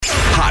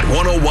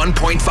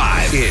101.5.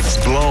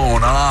 It's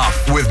Blown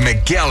Off with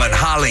Miguel and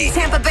Holly.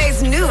 Tampa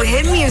Bay's new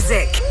hit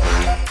music.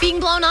 Being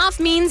blown off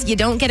means you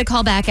don't get a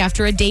call back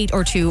after a date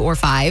or 2 or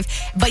 5,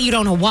 but you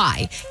don't know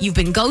why. You've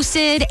been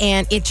ghosted,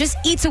 and it just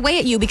eats away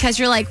at you because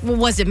you're like, well,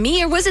 was it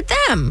me or was it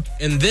them?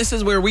 And this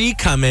is where we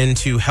come in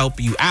to help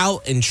you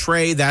out. And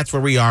Trey, that's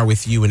where we are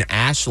with you and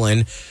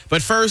Ashlyn.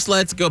 But first,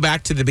 let's go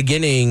back to the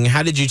beginning.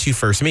 How did you two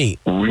first meet?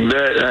 We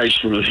met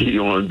actually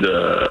on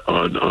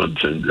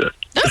Tinder.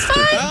 That's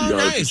fine. Oh,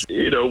 nice.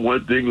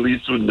 One thing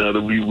leads to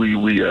another. We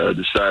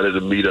decided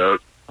to meet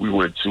up. We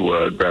went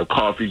to grab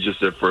coffee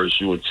just at first.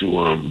 We went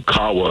to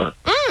Kawa.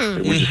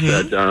 And we just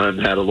sat down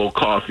and had a little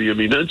coffee. I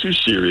mean, nothing too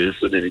serious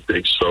and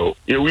anything. So,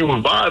 we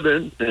were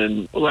vibing.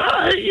 And, all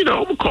right, I'm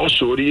going to call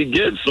Shorty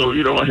again. So,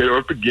 I hit her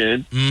up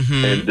again.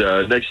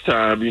 And next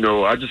time,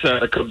 I just had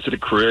to come to the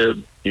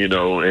crib,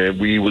 and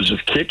we was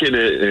just kicking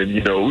it. And,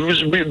 we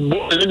was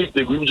more than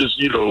anything. We were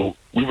just,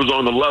 we was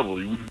on the level.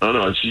 I don't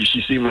know.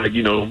 She seemed like,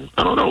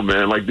 I don't know,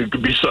 man. Like, there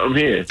could be something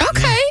here.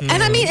 Okay.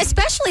 And I mean,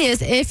 especially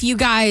as if you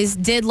guys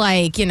did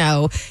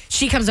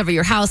she comes over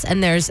your house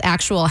and there's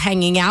actual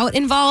hanging out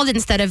involved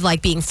instead of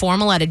like being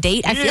formal at a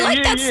date. I feel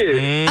like that's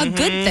a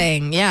good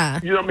thing. Yeah.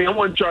 You know what I mean? I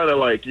wasn't trying to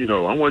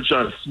I wasn't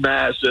trying to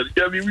smash it.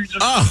 I mean, we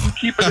just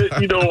keeping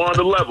it, on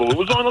the level. It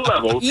was on the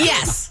level.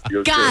 Yes.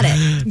 Got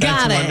it.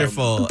 That's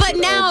wonderful. But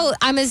now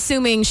I'm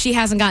assuming she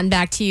hasn't gotten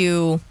back to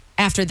you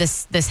after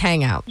this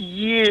hangout.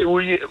 Yeah.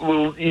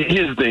 Well,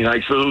 here's the thing.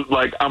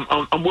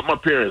 I'm with my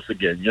parents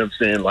again. You know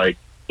what I'm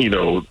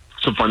saying?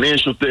 Some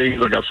financial things.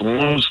 I got some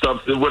loan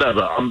stuff,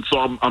 whatever. I'm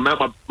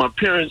at my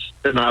parents,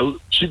 and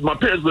my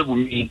parents live with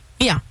me.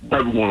 Yeah.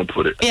 Whatever you want to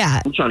put it.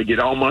 Yeah. I'm trying to get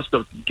all my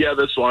stuff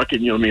together so I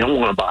can, I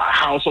want to buy a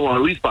house. I want to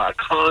at least buy a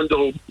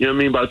condo,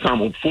 by the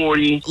time I'm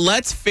 40.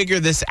 Let's figure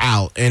this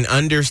out and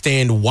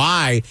understand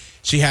why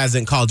she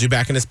hasn't called you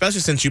back. And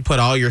especially since you put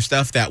all your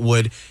stuff that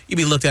would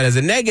be looked at as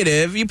a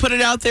negative, you put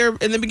it out there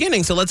in the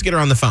beginning. So let's get her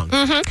on the phone.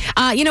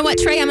 You know what,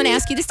 Trey? I'm going to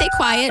ask you to stay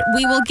quiet.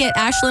 We will get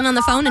Ashlyn on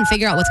the phone and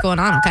figure out what's going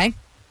on, okay?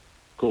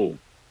 Cool.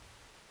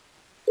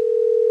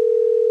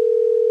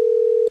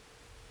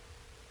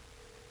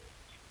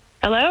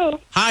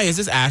 Hello? Hi, is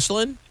this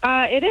Ashlyn?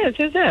 It is.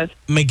 Who's this?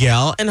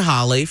 Miguel and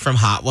Holly from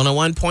Hot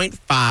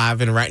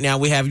 101.5. And right now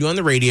we have you on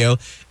the radio.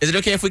 Is it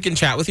okay if we can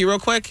chat with you real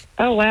quick?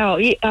 Oh, wow.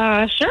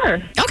 Sure.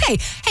 Okay.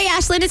 Hey,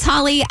 Ashlyn, it's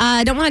Holly.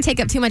 I don't want to take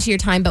up too much of your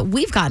time, but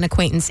we've got an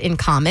acquaintance in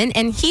common,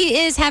 and he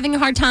is having a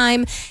hard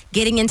time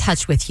getting in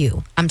touch with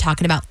you. I'm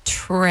talking about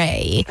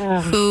Trey,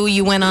 who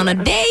you went on a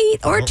date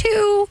or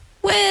 2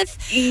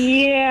 with.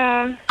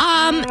 Yeah.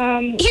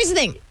 Here's the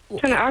thing.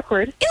 Kind of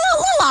awkward. A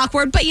little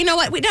awkward, but you know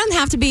what? We don't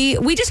have to be.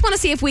 We just want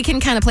to see if we can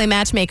kind of play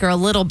matchmaker a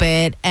little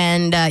bit.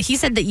 And he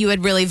said that you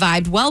had really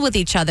vibed well with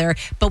each other,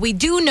 but we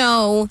do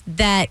know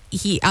that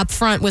he up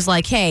front was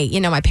like, hey,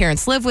 my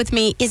parents live with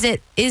me. Is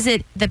it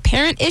the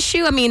parent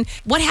issue? I mean,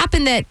 what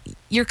happened that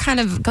you're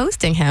kind of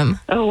ghosting him?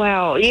 Oh,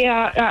 wow.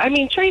 Yeah. I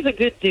mean, Trey's a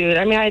good dude.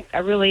 I mean, I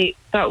really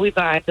thought we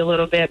vibed a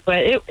little bit, but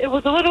it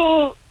was a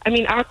little... I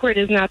mean, awkward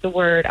is not the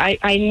word.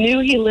 I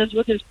knew he lives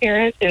with his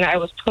parents, and I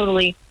was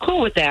totally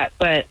cool with that.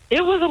 But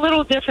it was a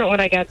little different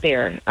when I got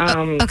there.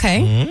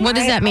 Okay. What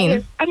does that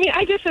mean?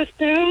 I just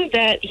assumed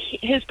that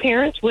his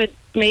parents would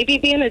maybe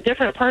be in a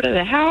different part of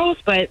the house,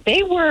 but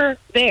they were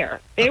there.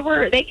 They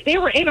were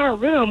in our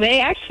room. They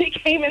actually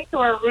came into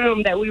our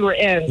room that we were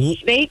in.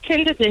 They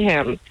tended to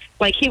him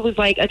like he was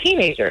like a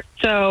teenager.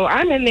 So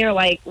I'm in there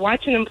like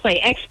watching him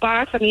play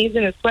Xbox. I mean, he's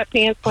in his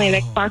sweatpants playing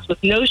Xbox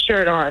with no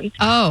shirt on.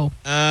 Oh.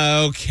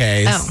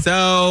 Okay.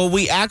 So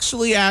we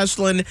actually,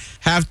 Ashlyn,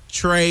 have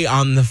Trey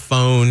on the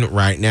phone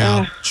right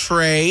now.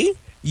 Trey,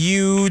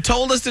 you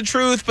told us the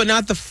truth, but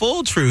not the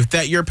full truth,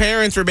 that your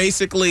parents were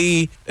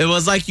basically, it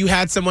was like you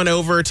had someone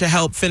over to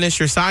help finish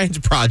your science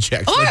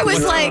project. Oh, it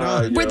was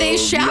were they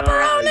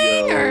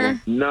chaperoning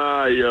or?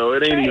 Nah, yo,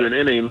 it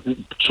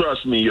ain't,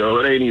 trust me, yo,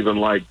 it ain't even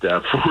like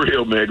that, for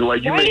real, man.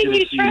 Like, you making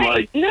it seem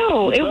like.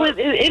 No, it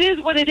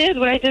is what it is,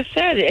 what I just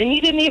said. And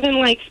you didn't even,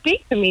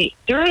 speak to me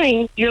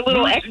during your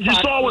little Xbox. You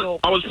saw it.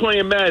 I was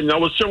playing Madden. I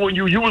was showing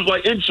you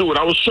was into it.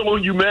 I was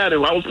showing you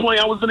Madden. I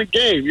was in a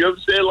game. You know what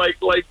I'm saying?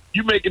 Like,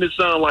 you making it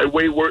sound like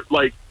way worse.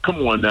 Like,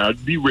 come on now,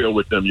 be real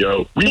with them,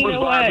 yo.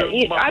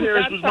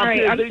 I'm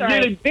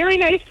sorry. Very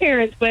nice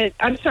parents, but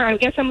I'm sorry. I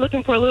guess I'm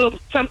looking for a little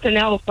something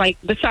else,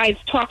 besides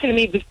talking to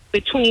me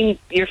between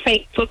your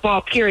fake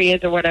football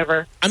periods or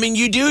whatever. I mean,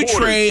 you do,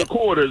 Trey.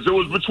 Quarters. It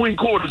was between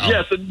quarters,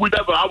 yes, and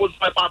whatever. I was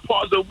like, my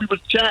partner, we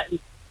was chatting.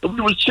 We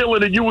was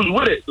chilling and you was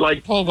with it. Now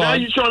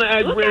you trying to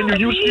act brand new.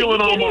 You stealing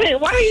all my...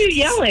 Why are you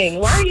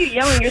yelling?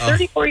 You're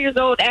 34 years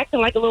old,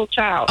 acting like a little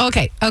child.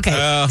 Okay.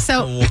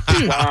 So,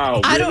 wow,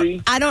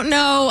 really? I don't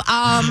know.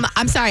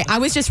 I'm sorry. I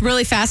was just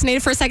really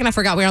fascinated for a second. I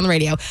forgot we were on the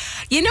radio.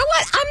 You know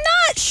what? I'm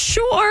not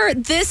sure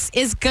this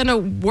is going to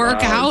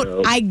work out.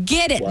 No. I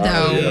get it,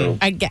 though.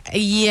 No.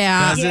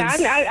 Yeah.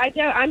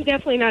 I'm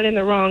definitely not in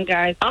the wrong,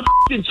 guys. I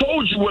f***ing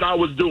told you what I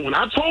was doing.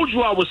 I told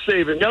you I was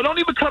saving. Yo, don't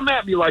even come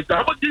at me like that.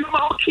 I'm going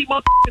to keep my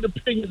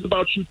opinions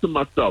about you to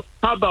myself.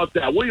 How about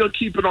that? We're going to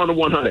keep it on the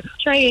 100.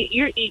 Trey,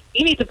 you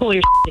need to pull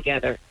your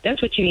together.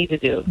 That's what you need to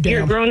do. Damn.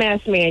 You're a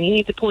grown-ass man. You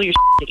need to pull your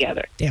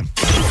together. Damn.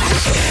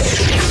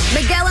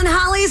 Miguel and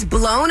Holly's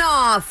Blown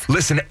Off.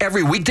 Listen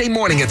every weekday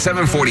morning at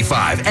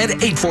 7:45 and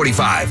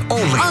 8:45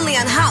 only Only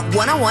on Hot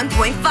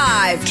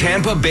 101.5.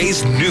 Tampa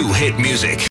Bay's new hit music.